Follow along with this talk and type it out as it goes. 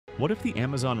What if the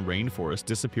Amazon rainforest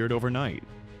disappeared overnight?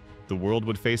 The world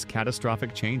would face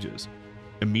catastrophic changes.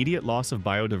 Immediate loss of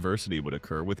biodiversity would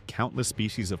occur, with countless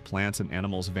species of plants and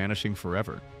animals vanishing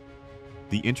forever.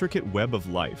 The intricate web of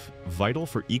life, vital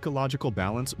for ecological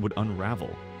balance, would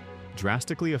unravel,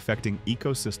 drastically affecting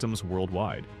ecosystems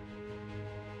worldwide.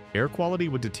 Air quality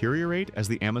would deteriorate as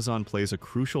the Amazon plays a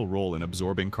crucial role in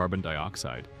absorbing carbon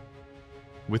dioxide.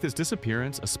 With its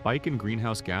disappearance, a spike in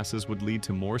greenhouse gases would lead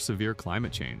to more severe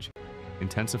climate change,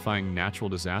 intensifying natural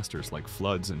disasters like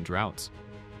floods and droughts.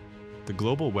 The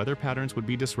global weather patterns would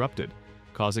be disrupted,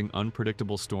 causing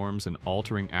unpredictable storms and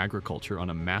altering agriculture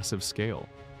on a massive scale.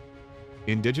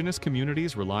 Indigenous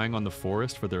communities relying on the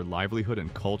forest for their livelihood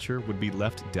and culture would be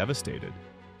left devastated.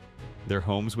 Their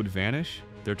homes would vanish,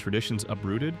 their traditions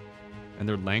uprooted, and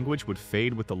their language would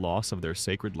fade with the loss of their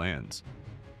sacred lands.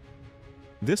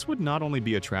 This would not only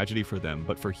be a tragedy for them,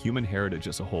 but for human heritage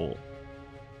as a whole.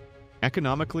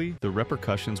 Economically, the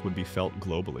repercussions would be felt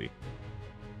globally.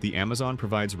 The Amazon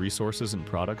provides resources and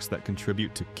products that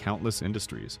contribute to countless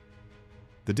industries.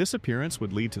 The disappearance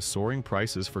would lead to soaring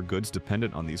prices for goods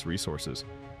dependent on these resources,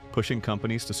 pushing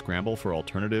companies to scramble for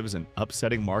alternatives and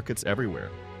upsetting markets everywhere.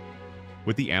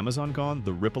 With the Amazon gone,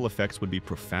 the ripple effects would be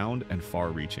profound and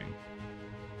far-reaching.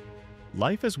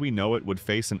 Life as we know it would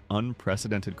face an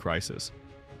unprecedented crisis,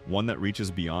 one that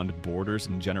reaches beyond borders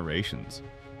and generations.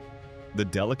 The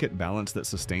delicate balance that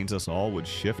sustains us all would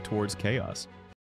shift towards chaos.